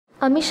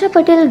Ameesha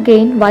Patel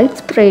gained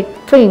widespread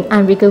fame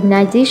and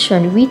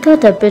recognition with her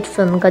debut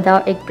film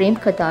Gadar Ek Prem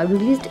Katha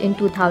released in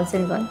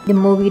 2001. The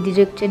movie,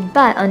 directed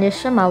by Anil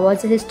Sharma,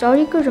 was a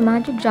historical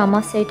romantic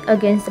drama set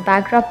against the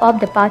backdrop of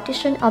the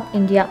partition of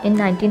India in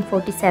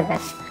 1947.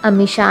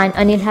 Ameesha and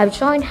Anil have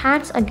joined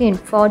hands again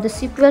for the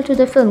sequel to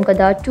the film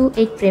Gadar 2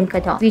 Ek Prem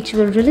Katha, which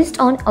will released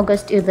on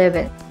August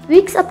 11.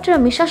 Weeks after,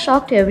 Ameesha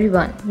shocked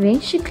everyone when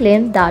she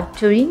claimed that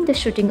during the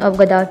shooting of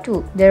Gadar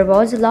 2, there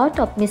was a lot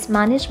of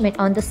mismanagement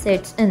on the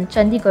sets in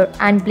Chandigarh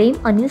and blamed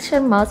Anil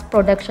Sharma's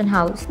production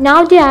house.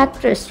 Now the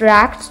actress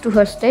reacts to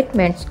her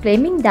statements,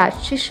 claiming that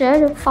she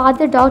shared a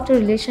father-daughter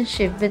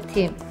relationship with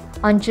him.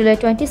 On July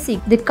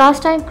 26, the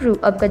cast and crew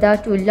of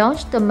Gadar 2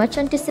 launched the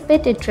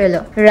much-anticipated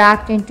trailer.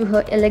 Reacting to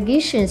her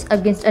allegations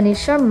against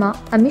Anil Sharma,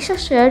 Ameesha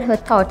shared her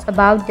thoughts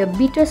about their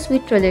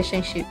bittersweet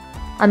relationship.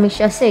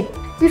 Ameesha said,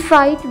 "We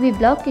fight, we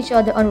block each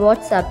other on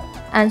WhatsApp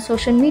and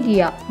social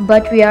media,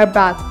 but we are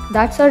back.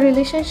 That's our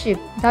relationship.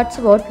 That's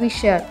what we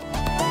share."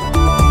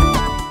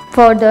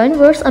 Further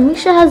onwards,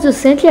 Ameesha has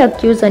recently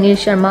accused Anil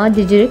Sharma,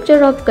 the director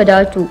of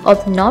Gadar 2,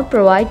 of not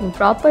providing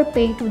proper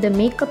pay to the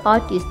makeup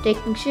artists,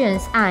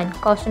 technicians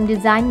and costume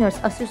designers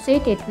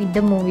associated with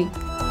the movie.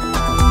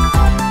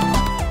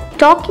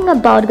 Talking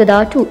about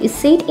Gadar 2 is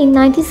set in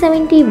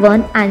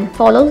 1971 and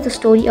follows the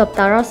story of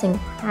Tara Singh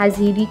as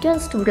he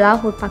returns to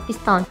Lahore,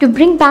 Pakistan to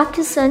bring back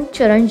his son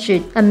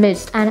Charanjit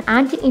amidst an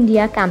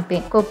anti-India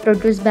campaign.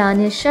 Co-produced by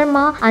Anil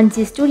Sharma and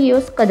Zee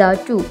Studios, Gadar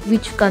 2,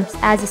 which comes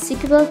as a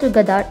sequel to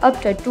Gadar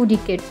after 2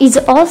 decades, is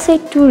all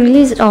set to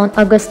release on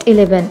August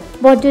 11.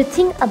 What do you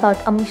think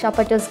about Ameesha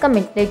Patel's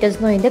comment? Let us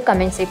know in the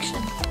comment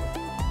section.